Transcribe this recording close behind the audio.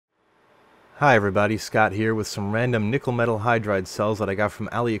Hi everybody, Scott here with some random nickel metal hydride cells that I got from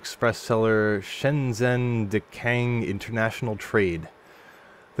AliExpress seller Shenzhen DeKang International Trade.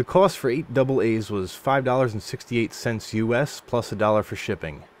 The cost for 8 AA's was $5.68 US plus $1 for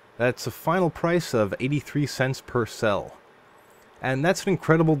shipping. That's a final price of 83 cents per cell. And that's an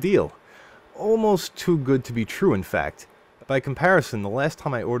incredible deal. Almost too good to be true, in fact. By comparison, the last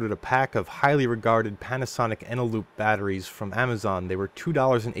time I ordered a pack of highly regarded Panasonic Eneloop batteries from Amazon, they were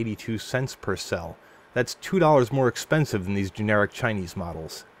 $2.82 per cell. That's $2 more expensive than these generic Chinese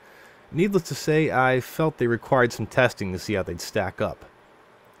models. Needless to say, I felt they required some testing to see how they'd stack up.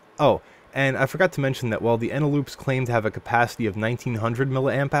 Oh, and I forgot to mention that while the Eneloops claim to have a capacity of 1900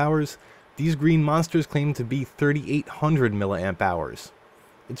 mAh, these green monsters claim to be 3800 mAh.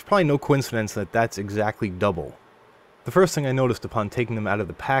 It's probably no coincidence that that's exactly double. The first thing I noticed upon taking them out of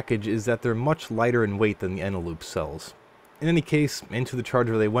the package is that they're much lighter in weight than the Eneloop cells. In any case, into the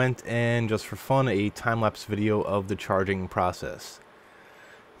charger they went, and just for fun, a time-lapse video of the charging process.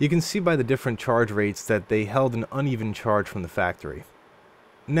 You can see by the different charge rates that they held an uneven charge from the factory.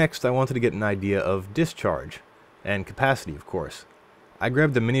 Next, I wanted to get an idea of discharge, and capacity of course. I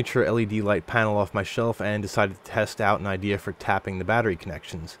grabbed a miniature LED light panel off my shelf and decided to test out an idea for tapping the battery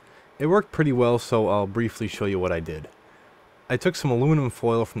connections. It worked pretty well, so I'll briefly show you what I did. I took some aluminum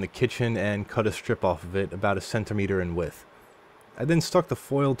foil from the kitchen and cut a strip off of it, about 1 centimeter in width. I then stuck the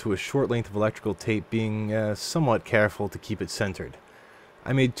foil to a short length of electrical tape, being somewhat careful to keep it centered.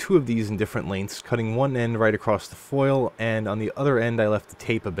 I made 2 of these in different lengths, cutting one end right across the foil, and on the other end I left the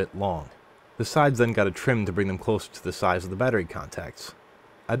tape a bit long. The sides then got a trim to bring them closer to the size of the battery contacts.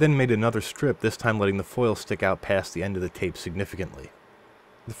 I then made another strip, this time letting the foil stick out past the end of the tape significantly.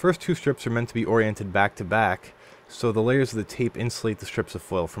 The first 2 strips are meant to be oriented back to back, so the layers of the tape insulate the strips of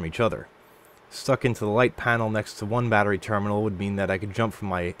foil from each other. Stuck into the light panel next to one battery terminal would mean that I could jump from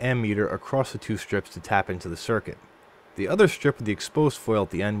my ammeter across the 2 strips to tap into the circuit. The other strip with the exposed foil at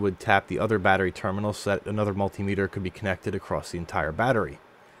the end would tap the other battery terminal so that another multimeter could be connected across the entire battery.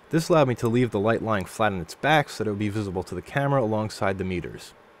 This allowed me to leave the light lying flat on its back so that it would be visible to the camera alongside the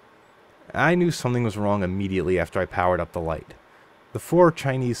meters. I knew something was wrong immediately after I powered up the light. The 4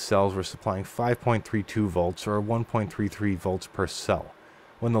 Chinese cells were supplying 5.32 volts or 1.33 volts per cell.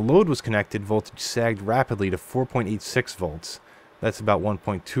 When the load was connected, voltage sagged rapidly to 4.86 volts, that's about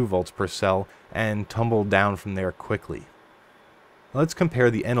 1.2 volts per cell, and tumbled down from there quickly. Let's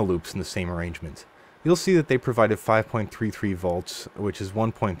compare the Eneloops in the same arrangement. You'll see that they provided 5.33 volts, which is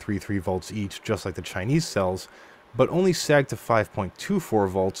 1.33 volts each, just like the Chinese cells, but only sagged to 5.24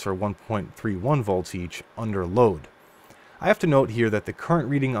 volts or 1.31 volts each under load. I have to note here that the current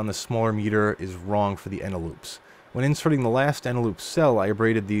reading on the smaller meter is wrong for the Eneloops. When inserting the last Eneloop cell, I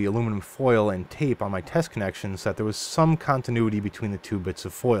abraded the aluminum foil and tape on my test connections so that there was some continuity between the 2 bits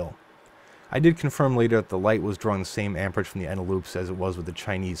of foil. I did confirm later that the light was drawing the same amperage from the Eneloops as it was with the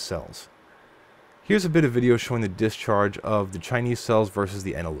Chinese cells. Here's a bit of video showing the discharge of the Chinese cells versus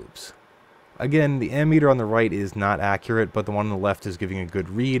the Eneloops. Again, the ammeter on the right is not accurate, but the one on the left is giving a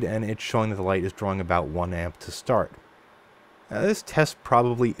good read, and it's showing that the light is drawing about 1 amp to start. This test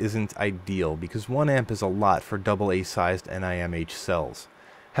probably isn't ideal because 1 amp is a lot for AA sized NiMH cells.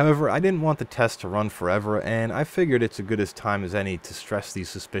 However, I didn't want the test to run forever, and I figured it's as good a time as any to stress these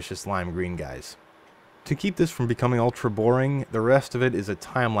suspicious lime green guys. To keep this from becoming ultra boring, the rest of it is a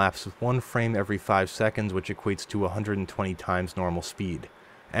time lapse with 1 frame every 5 seconds, which equates to 120 times normal speed.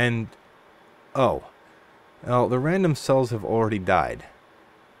 And oh, well, the random cells have already died.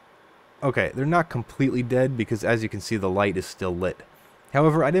 Okay, they're not completely dead because as you can see the light is still lit.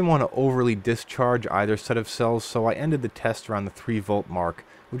 However, I didn't want to overly discharge either set of cells, so I ended the test around the 3 volt mark,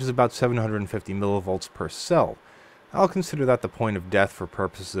 which is about 750 millivolts per cell. I'll consider that the point of death for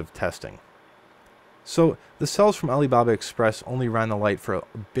purposes of testing. So, the cells from Alibaba Express only ran the light for a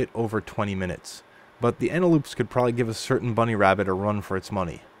bit over 20 minutes, but the Eneloops could probably give a certain bunny rabbit a run for its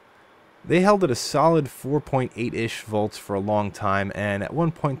money. They held at a solid 4.8-ish volts for a long time, and at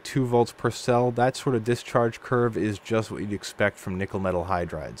 1.2 volts per cell, that sort of discharge curve is just what you'd expect from nickel metal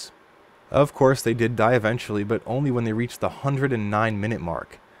hydrides. Of course, they did die eventually, but only when they reached the 109-minute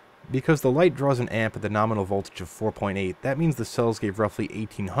mark. Because the light draws an amp at the nominal voltage of 4.8, that means the cells gave roughly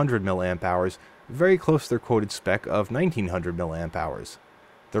 1800 mAh, very close to their quoted spec of 1900 mAh.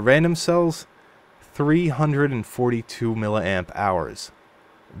 The random cells? 342 mAh.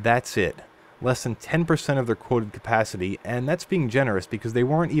 That's it. Less than 10% of their quoted capacity, and that's being generous because they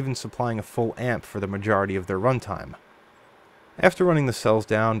weren't even supplying a full amp for the majority of their runtime. After running the cells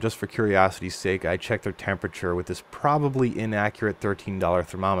down, just for curiosity's sake, I checked their temperature with this probably inaccurate $13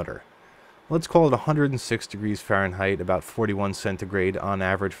 thermometer. let's call it 106 degrees Fahrenheit, about 41 centigrade on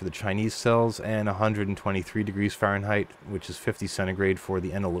average for the Chinese cells, and 123 degrees Fahrenheit, which is 50 centigrade for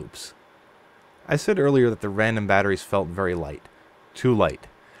the Eneloops. I said earlier that the random batteries felt very light. Too light.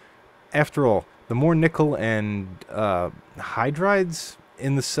 After all, the more nickel and hydrides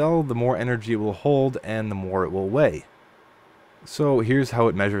in the cell, the more energy it will hold and the more it will weigh. So here's how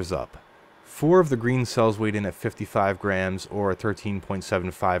it measures up. 4 of the green cells weighed in at 55 grams or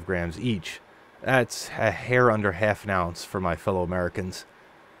 13.75 grams each. That's a hair under half an ounce for my fellow Americans.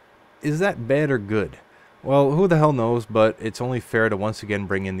 Is that bad or good? Well, who the hell knows, but it's only fair to once again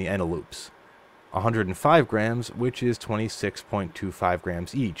bring in the Eneloops. 105 grams, which is 26.25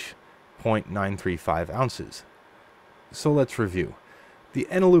 grams each, 0.935 ounces. So let's review. The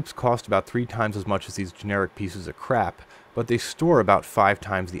Eneloops cost about 3 times as much as these generic pieces of crap, but they store about 5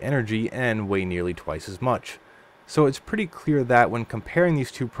 times the energy and weigh nearly twice as much. So it's pretty clear that when comparing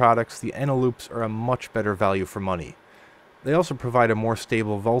these two products, the Eneloops are a much better value for money. They also provide a more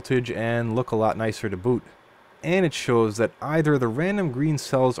stable voltage and look a lot nicer to boot. And it shows that either the random green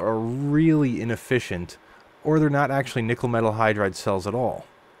cells are really inefficient, or they're not actually nickel metal hydride cells at all.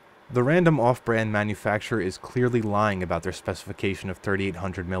 The random off-brand manufacturer is clearly lying about their specification of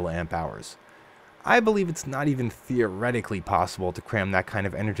 3800 mAh. I believe it's not even theoretically possible to cram that kind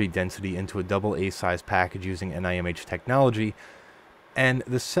of energy density into a AA size package using NiMH technology, and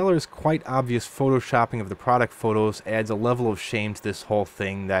the seller's quite obvious photoshopping of the product photos adds a level of shame to this whole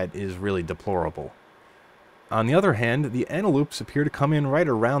thing that is really deplorable. On the other hand, the Eneloops appear to come in right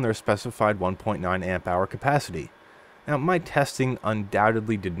around their specified 1.9 amp hour capacity. Now, my testing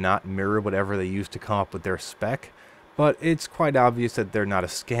undoubtedly did not mirror whatever they used to come up with their spec, but it's quite obvious that they're not a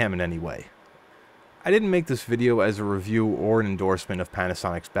scam in any way. I didn't make this video as a review or an endorsement of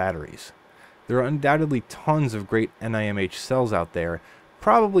Panasonic's batteries. There are undoubtedly tons of great NiMH cells out there,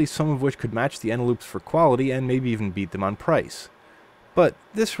 probably some of which could match the Eneloops for quality and maybe even beat them on price. But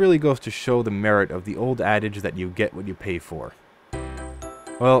this really goes to show the merit of the old adage that you get what you pay for.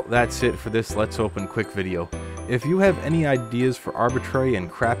 Well, that's it for this Let's Open quick video. If you have any ideas for arbitrary and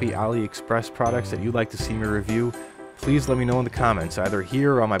crappy AliExpress products that you'd like to see me review, please let me know in the comments, either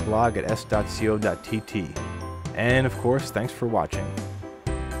here or on my blog at s.co.tt. And of course, thanks for watching.